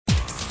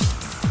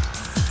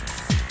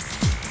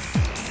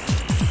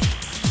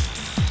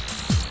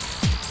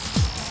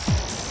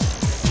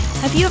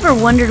Have you ever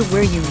wondered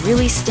where you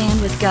really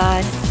stand with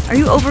God? Are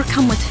you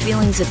overcome with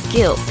feelings of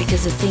guilt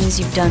because of things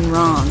you've done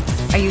wrong?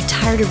 Are you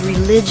tired of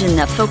religion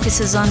that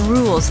focuses on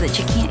rules that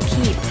you can't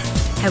keep?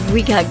 Have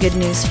we got good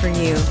news for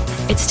you?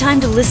 It's time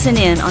to listen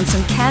in on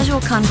some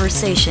casual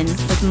conversation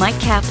with Mike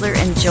Kapler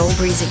and Joel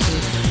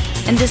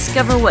Brueseke and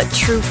discover what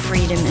true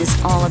freedom is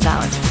all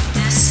about.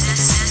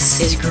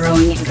 This is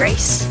Growing in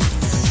Grace.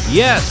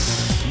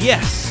 Yes,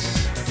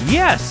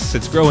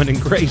 it's Growing in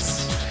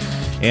Grace.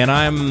 And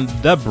I'm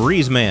the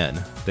Breeze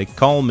Man. They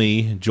call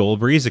me Joel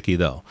Brueseke,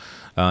 though.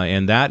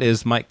 And that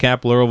is Mike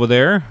Kapler over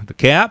there, the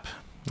Cap.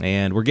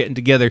 And we're getting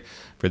together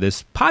for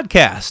this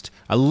podcast.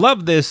 I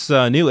love this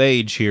new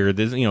age here.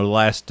 This, the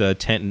last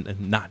 10,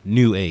 not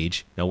new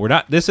age. No, we're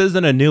not. This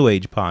isn't a new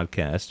age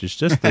podcast. It's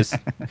just this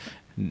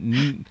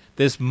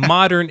this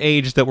modern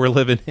age that we're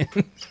living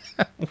in.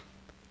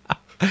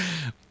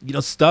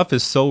 Stuff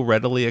is so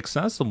readily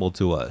accessible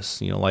to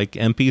us. Like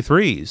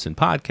MP3s and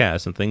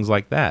podcasts and things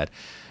like that.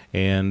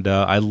 And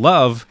I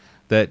love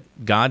that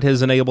God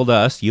has enabled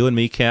us, you and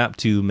me, Cap,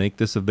 to make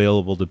this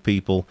available to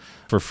people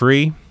for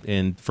free,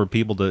 and for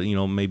people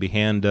to, maybe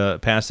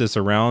pass this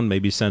around,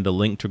 maybe send a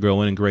link to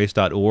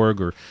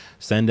growingingrace.org or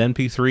send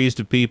MP3s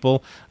to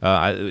people.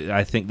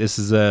 I think this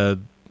is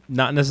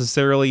not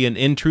necessarily an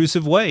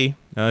intrusive way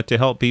to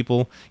help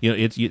people.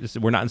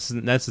 We're not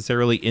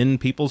necessarily in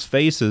people's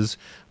faces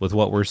with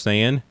what we're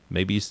saying.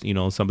 Maybe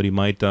somebody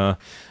might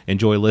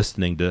enjoy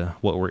listening to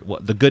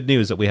what the good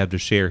news that we have to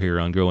share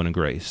here on Growing in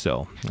Grace.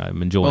 So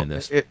I'm enjoying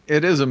this. It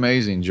is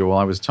amazing, Joel.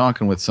 I was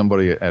talking with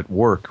somebody at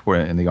work,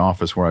 in the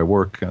office where I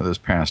work this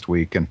past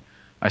week, and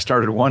I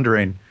started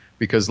wondering,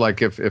 because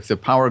like if the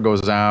power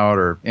goes out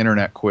or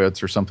internet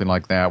quits or something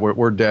like that,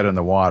 we're dead in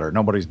the water.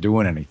 Nobody's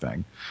doing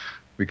anything,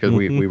 because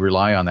we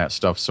rely on that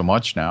stuff so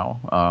much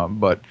now.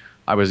 But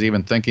I was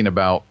even thinking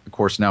about, of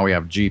course, now we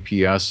have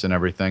GPS and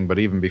everything, but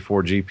even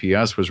before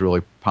GPS was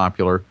really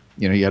popular,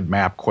 you had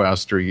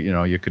MapQuest, or,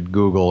 you could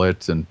Google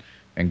it and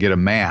get a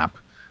map.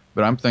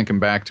 But I'm thinking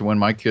back to when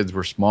my kids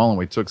were small and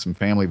we took some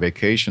family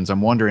vacations.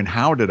 I'm wondering,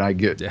 how did we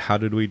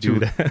do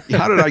that?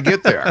 How did I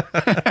get there?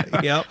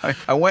 Yep.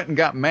 I went and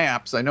got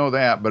maps. I know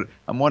that, but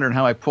I'm wondering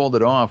how I pulled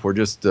it off. We're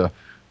just...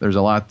 there's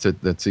a lot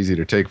that's easy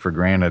to take for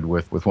granted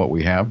with what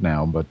we have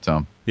now, but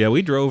yeah,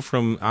 we drove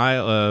from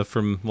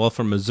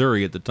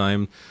Missouri at the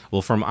time.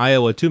 Well, from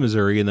Iowa to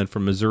Missouri, and then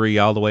from Missouri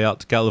all the way out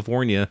to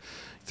California,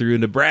 through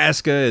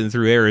Nebraska and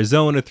through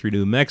Arizona, through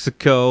New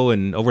Mexico,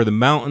 and over the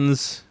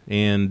mountains.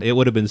 And it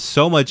would have been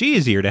so much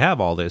easier to have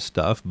all this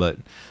stuff, but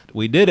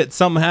we did it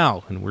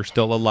somehow, and we're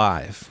still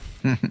alive.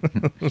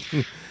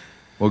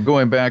 Well,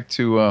 going back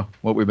to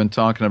what we've been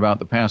talking about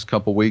the past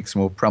couple weeks,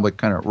 and we'll probably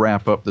kind of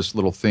wrap up this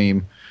little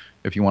theme,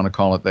 if you want to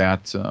call it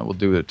that. We'll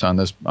do it on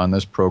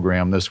this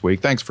program this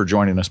week. Thanks for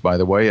joining us, by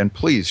the way, and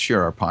please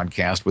share our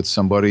podcast with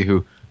somebody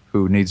who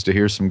needs to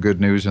hear some good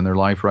news in their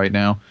life right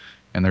now.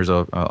 And there's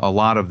a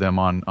lot of them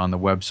on the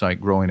website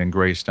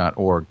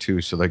growingingrace.org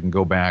too, so they can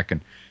go back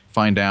and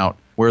find out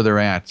where they're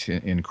at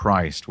in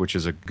Christ, which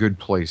is a good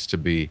place to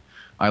be.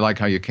 I like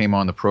how you came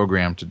on the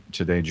program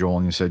today, Joel,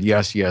 and you said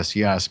yes, yes,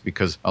 yes,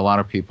 because a lot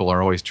of people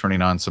are always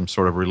turning on some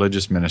sort of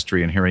religious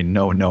ministry and hearing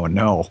no, no,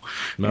 no.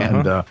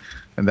 Uh-huh.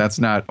 And that's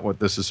not what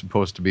this is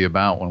supposed to be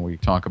about when we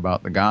talk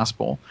about the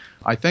gospel.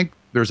 I think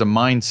there's a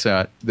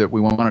mindset that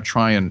we want to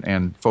try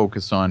and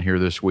focus on here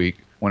this week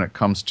when it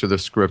comes to the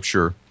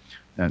Scripture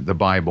and the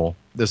Bible.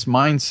 This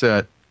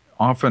mindset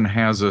often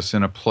has us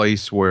in a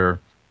place where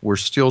we're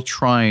still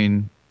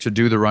trying to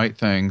do the right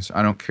things.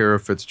 I don't care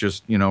if it's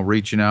just,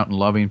 reaching out and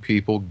loving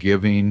people,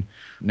 giving,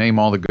 name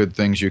all the good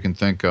things you can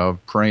think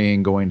of,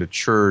 praying, going to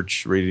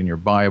church, reading your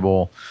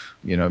Bible.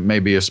 It may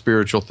be a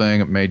spiritual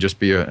thing. It may just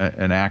be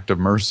an act of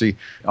mercy.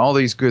 All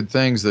these good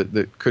things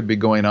that could be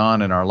going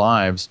on in our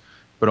lives.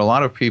 But a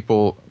lot of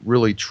people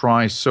really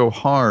try so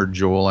hard,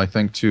 Joel, I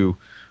think, to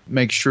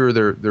make sure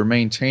they're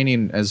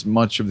maintaining as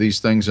much of these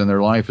things in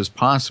their life as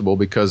possible,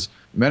 because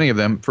many of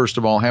them, first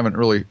of all, haven't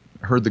really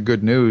heard the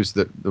good news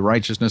that the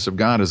righteousness of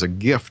God is a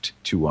gift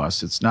to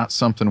us. It's not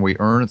something we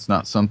earn. It's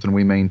not something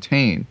we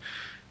maintain.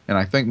 And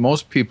I think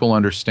most people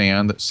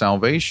understand that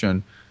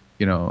salvation,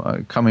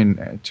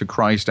 coming to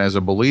Christ as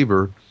a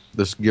believer,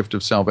 this gift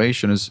of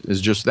salvation is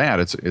just that.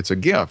 It's a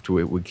gift.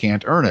 We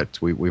can't earn it.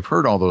 We've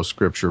heard all those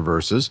scripture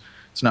verses.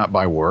 It's not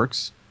by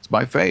works. It's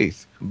by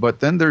faith.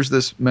 But then there's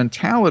this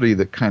mentality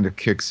that kind of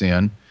kicks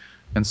in,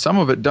 and some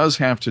of it does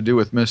have to do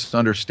with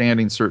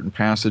misunderstanding certain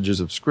passages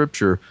of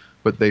scripture,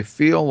 but they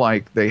feel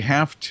like they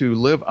have to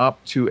live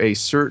up to a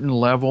certain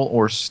level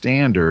or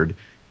standard,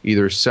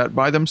 either set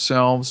by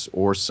themselves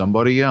or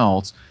somebody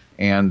else,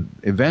 and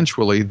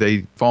eventually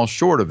they fall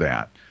short of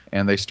that.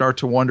 And they start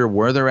to wonder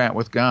where they're at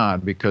with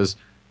God, because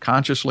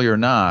consciously or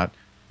not,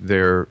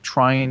 they're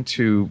trying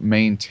to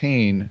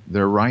maintain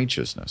their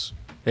righteousness.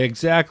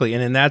 Exactly.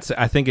 And that's,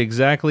 I think,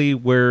 exactly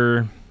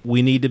where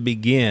we need to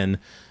begin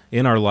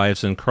in our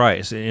lives in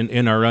Christ.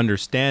 In our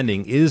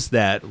understanding is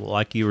that,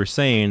 like you were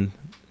saying,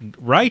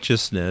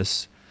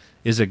 righteousness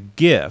is a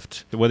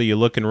gift. Whether you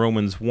look in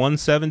Romans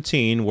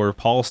 1:17, where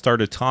Paul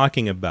started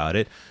talking about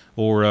it,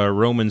 or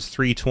Romans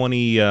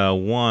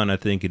 3:21, I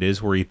think it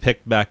is, where he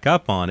picked back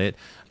up on it.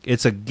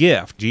 It's a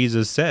gift.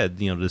 Jesus said,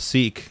 to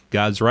seek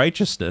God's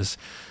righteousness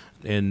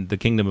in the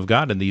kingdom of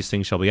God, and these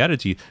things shall be added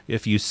to you.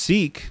 If you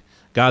seek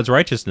God's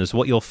righteousness,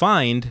 what you'll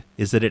find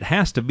is that it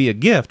has to be a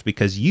gift,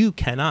 because you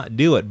cannot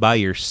do it by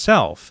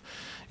yourself.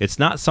 It's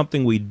not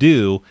something we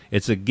do.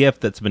 It's a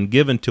gift that's been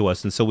given to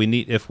us. And so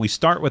if we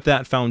start with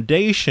that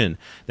foundation,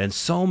 then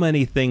so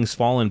many things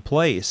fall in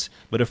place.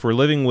 But if we're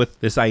living with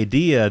this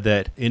idea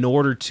that in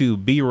order to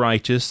be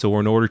righteous, or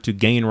in order to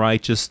gain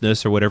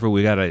righteousness or whatever,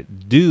 we got to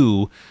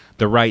do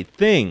the right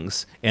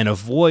things and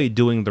avoid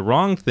doing the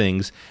wrong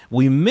things,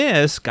 we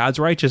miss God's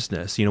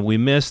righteousness. We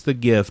miss the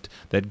gift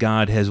that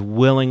God has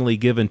willingly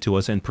given to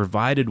us and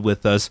provided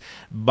with us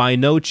by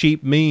no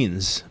cheap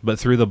means, but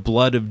through the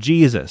blood of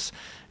Jesus.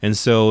 And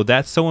so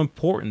that's so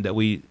important that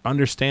we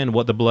understand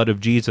what the blood of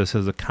Jesus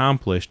has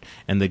accomplished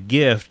and the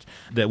gift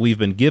that we've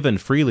been given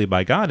freely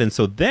by God. And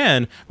so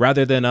then,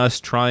 rather than us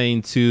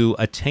trying to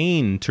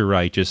attain to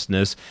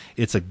righteousness,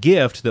 it's a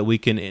gift that we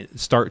can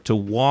start to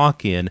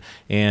walk in.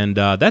 And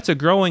that's a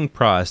growing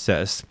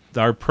process.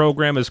 Our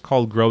program is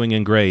called Growing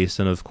in Grace.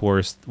 And of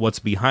course, what's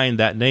behind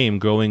that name,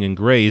 Growing in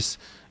Grace,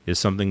 is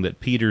something that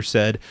Peter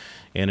said.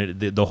 And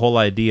the whole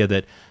idea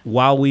that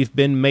while we've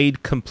been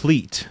made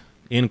complete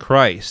in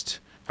Christ,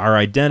 our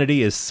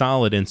identity is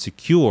solid and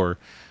secure,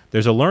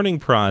 there's a learning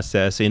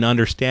process in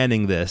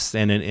understanding this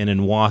and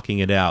in walking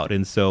it out.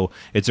 And so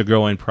it's a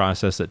growing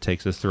process that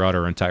takes us throughout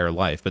our entire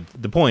life. But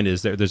the point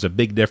is there's a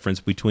big difference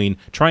between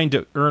trying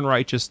to earn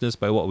righteousness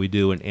by what we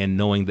do and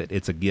knowing that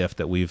it's a gift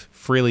that we've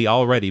freely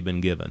already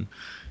been given.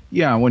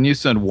 Yeah, when you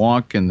said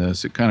walk in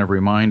this, it kind of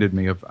reminded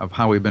me of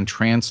how we've been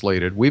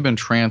translated. We've been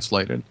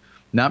translated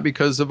not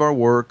because of our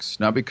works,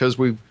 not because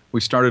we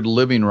started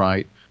living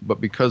right, but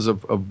because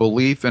of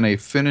belief in a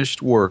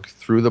finished work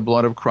through the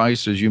blood of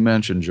Christ, as you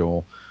mentioned,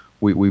 Joel.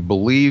 We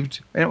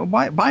believed. And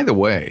by the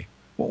way,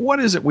 what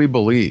is it we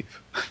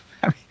believe?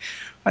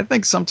 I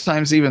think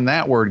sometimes even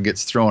that word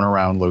gets thrown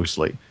around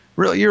loosely.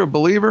 Really, you're a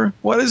believer?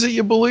 What is it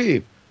you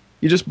believe?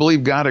 You just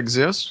believe God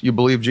exists? You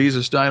believe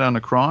Jesus died on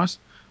the cross?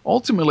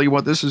 Ultimately,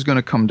 what this is going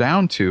to come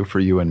down to for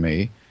you and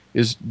me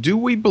is, do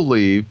we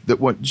believe that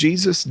what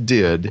Jesus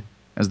did,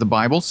 as the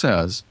Bible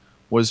says,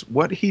 was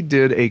what he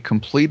did a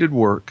completed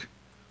work?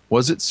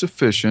 Was it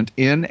sufficient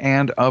in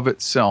and of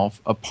itself,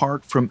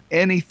 apart from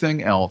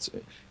anything else?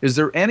 Is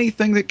there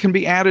anything that can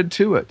be added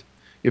to it?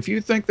 If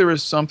you think there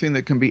is something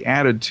that can be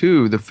added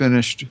to the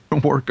finished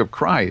work of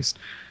Christ,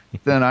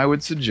 then I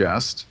would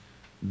suggest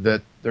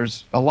that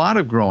there's a lot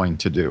of growing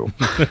to do.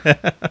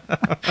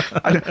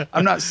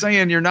 I'm not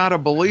saying you're not a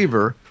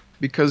believer,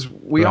 because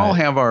we all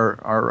have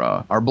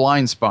our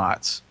blind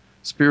spots,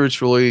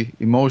 spiritually,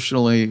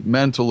 emotionally,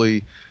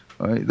 mentally.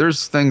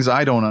 There's things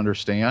I don't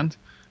understand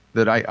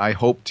that I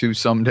hope to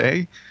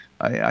someday.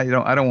 I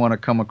don't want to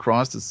come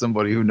across as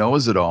somebody who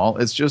knows it all.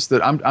 It's just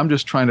that I'm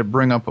just trying to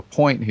bring up a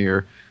point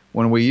here.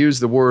 When we use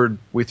the word,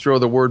 we throw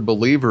the word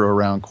believer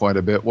around quite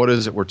a bit. What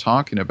is it we're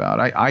talking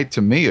about?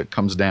 To me, it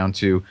comes down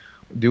to,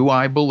 do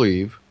I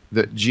believe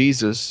that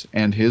Jesus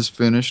and his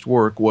finished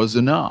work was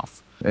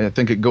enough? I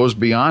think it goes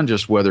beyond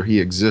just whether he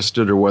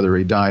existed or whether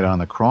he died on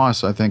the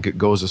cross. I think it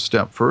goes a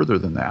step further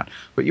than that.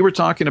 But you were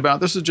talking about,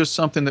 this is just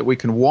something that we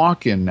can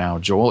walk in now,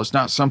 Joel. It's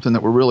not something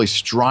that we're really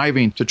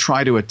striving to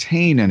try to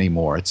attain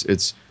anymore.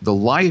 It's the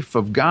life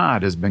of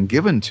God has been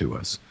given to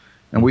us,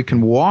 and we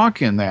can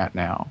walk in that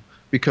now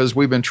because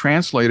we've been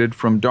translated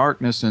from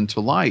darkness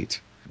into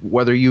light,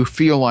 whether you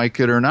feel like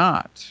it or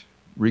not,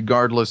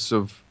 regardless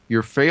of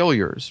your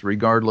failures,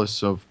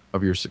 regardless of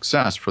your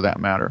success for that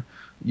matter.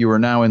 You are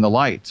now in the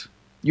light.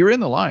 You're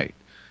in the light.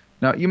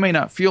 Now, you may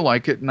not feel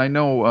like it, and I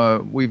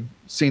know we've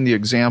seen the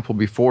example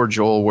before,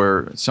 Joel,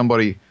 where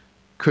somebody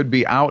could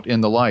be out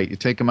in the light. You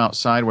take them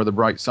outside where the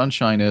bright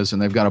sunshine is,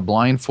 and they've got a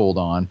blindfold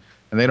on,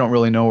 and they don't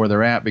really know where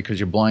they're at because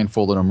you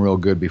blindfolded them real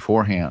good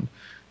beforehand.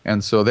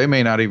 And so they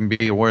may not even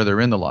be aware they're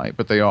in the light,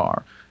 but they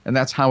are. And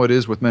that's how it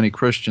is with many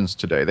Christians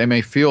today. They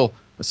may feel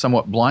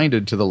somewhat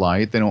blinded to the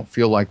light. They don't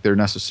feel like they're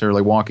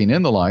necessarily walking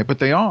in the light, but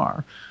they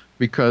are,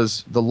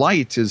 because the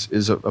light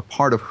is a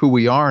part of who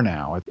we are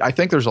now. I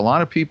think there's a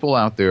lot of people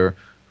out there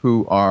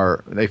who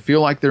they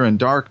feel like they're in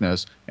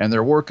darkness, and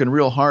they're working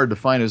real hard to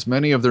find as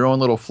many of their own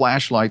little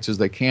flashlights as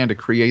they can to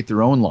create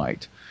their own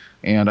light.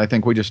 And I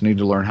think we just need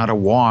to learn how to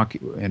walk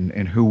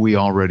in who we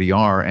already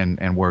are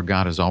and where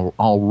God has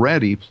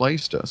already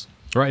placed us.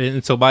 Right,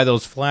 and so by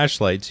those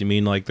flashlights, you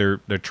mean like they're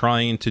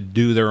trying to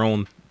do their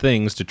own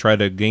things to try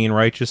to gain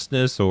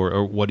righteousness,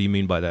 or what do you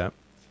mean by that?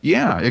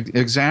 Yeah,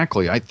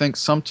 exactly. I think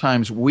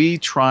sometimes we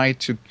try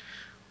to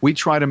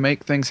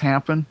make things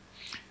happen,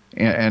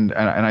 and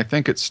I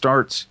think it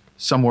starts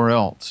somewhere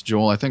else,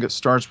 Joel. I think it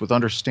starts with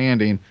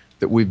understanding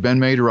that we've been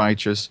made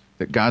righteous,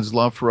 that God's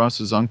love for us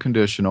is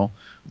unconditional,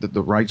 that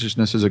the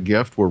righteousness is a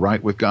gift. We're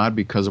right with God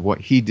because of what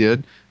he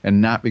did,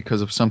 and not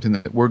because of something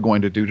that we're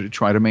going to do to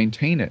try to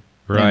maintain it.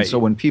 Right. And so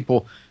when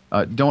people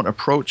don't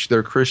approach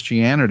their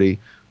Christianity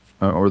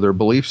or their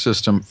belief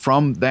system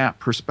from that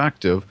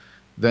perspective,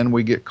 then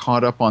we get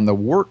caught up on the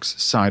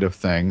works side of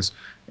things,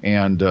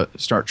 and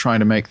start trying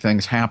to make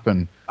things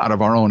happen out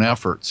of our own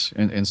efforts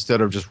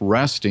instead of just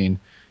resting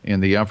in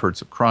the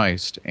efforts of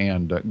Christ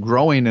and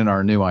growing in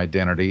our new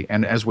identity.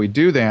 And as we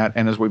do that,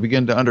 and as we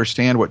begin to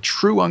understand what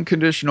true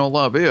unconditional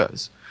love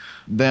is,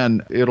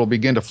 then it'll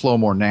begin to flow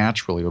more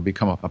naturally. It'll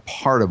become a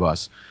part of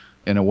us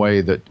in a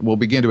way that we'll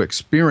begin to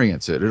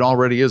experience it. It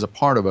already is a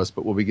part of us,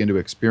 but we'll begin to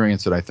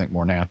experience it, I think,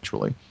 more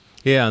naturally.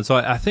 Yeah, and so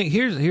I think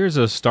here's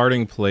a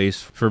starting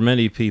place for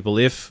many people.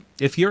 If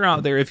you're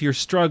out there, if you're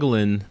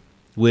struggling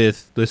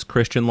with this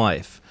Christian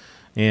life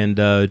and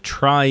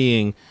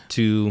trying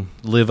to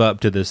live up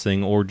to this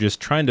thing, or just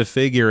trying to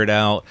figure it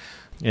out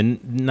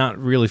and not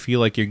really feel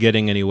like you're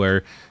getting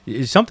anywhere,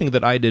 something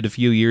that I did a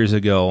few years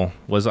ago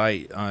was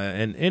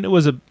and it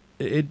was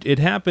it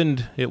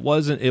happened. It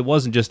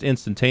wasn't just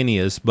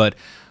instantaneous, but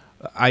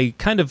I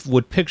kind of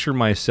would picture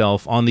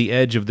myself on the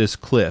edge of this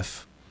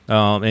cliff.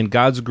 And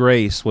God's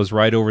grace was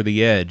right over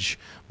the edge,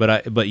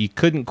 but you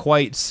couldn't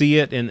quite see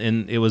it,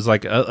 and it was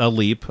like a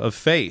leap of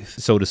faith,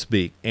 so to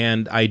speak.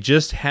 And I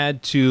just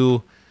had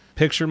to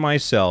picture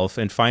myself,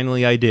 and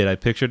finally I did. I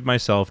pictured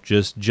myself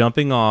just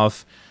jumping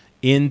off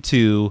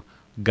into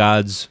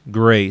God's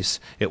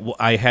grace.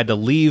 I had to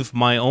leave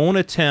my own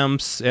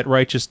attempts at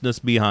righteousness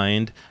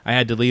behind. I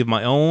had to leave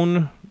my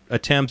own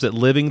attempts at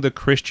living the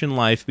Christian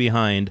life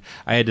behind.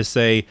 I had to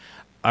say,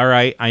 all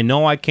right, I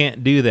know I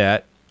can't do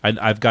that.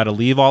 I've got to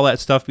leave all that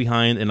stuff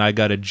behind, and I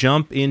got to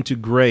jump into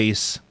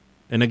grace.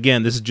 And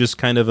again, this is just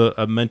kind of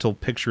a mental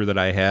picture that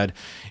I had,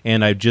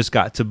 and I've just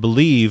got to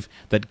believe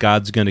that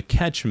God's going to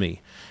catch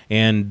me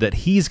and that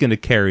He's going to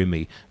carry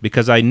me,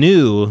 because I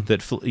knew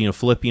that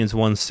Philippians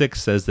 1:6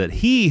 says that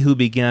He who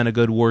began a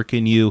good work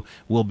in you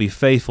will be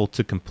faithful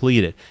to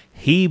complete it.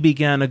 He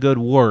began a good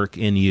work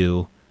in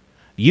you.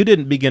 You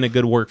didn't begin a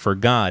good work for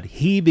God.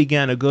 He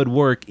began a good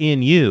work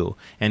in you,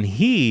 and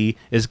He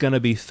is going to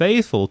be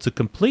faithful to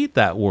complete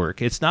that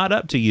work. It's not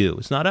up to you.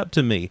 It's not up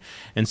to me.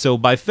 And so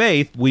by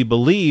faith, we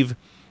believe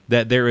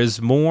that there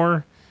is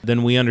more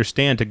than we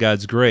understand to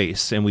God's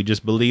grace, and we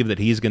just believe that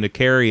He's going to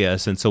carry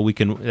us. And so we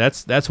can.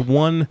 That's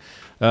one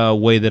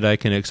way that I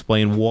can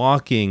explain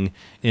walking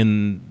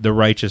in the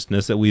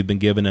righteousness that we've been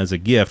given as a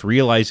gift,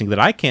 realizing that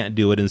I can't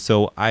do it, and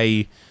so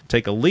I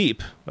take a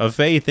leap of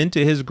faith into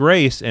His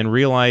grace and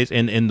realize,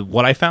 and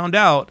what I found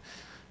out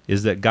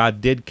is that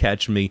God did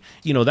catch me.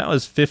 That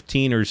was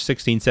 15 or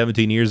 16,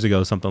 17 years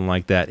ago, something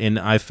like that. And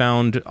I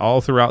found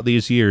all throughout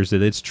these years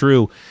that it's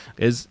true.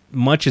 As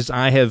much as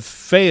I have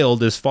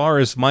failed as far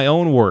as my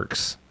own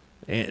works,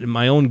 and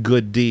my own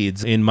good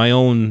deeds, in my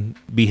own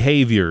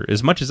behavior,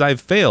 as much as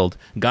I've failed,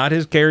 God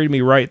has carried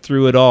me right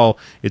through it all.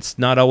 It's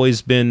not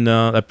always been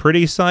a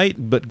pretty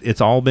sight, but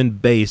it's all been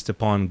based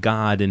upon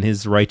God and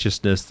His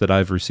righteousness that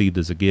I've received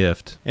as a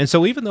gift. And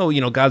so even though,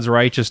 God's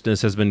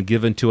righteousness has been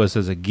given to us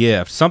as a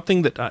gift,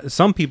 something that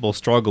some people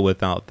struggle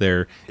with out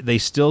there, they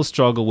still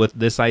struggle with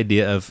this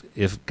idea of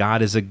if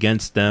God is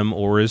against them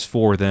or is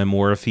for them,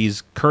 or if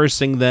He's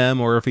cursing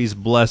them or if He's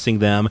blessing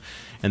them.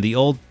 And the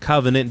Old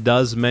Covenant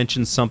does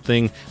mention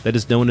something that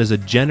is known as a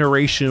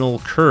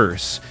generational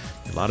curse.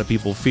 A lot of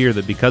people fear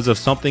that because of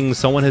something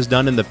someone has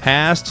done in the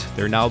past,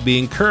 they're now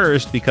being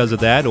cursed because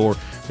of that, or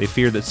they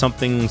fear that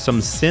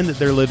some sin that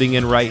they're living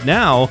in right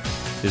now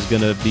is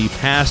going to be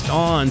passed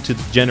on to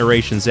the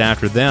generations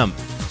after them.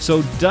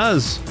 So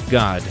does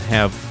God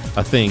have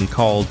a thing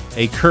called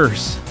a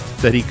curse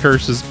that He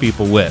curses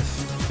people with?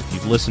 If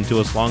you've listened to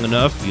us long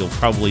enough, you'll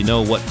probably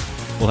know what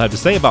we'll have to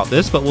say about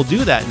this, but we'll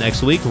do that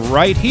next week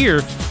right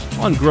here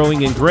on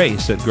Growing in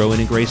Grace at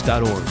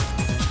growingingrace.org.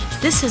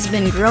 This has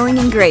been Growing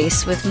in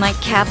Grace with Mike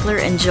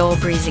Kapler and Joel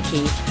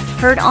Brizicki,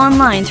 heard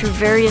online through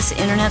various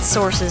internet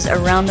sources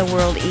around the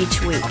world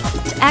each week.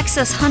 To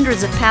access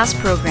hundreds of past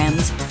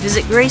programs,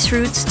 visit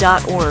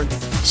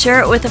graceroots.org.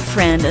 Share it with a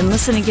friend and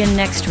listen again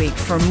next week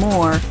for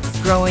more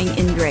Growing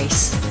in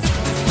Grace.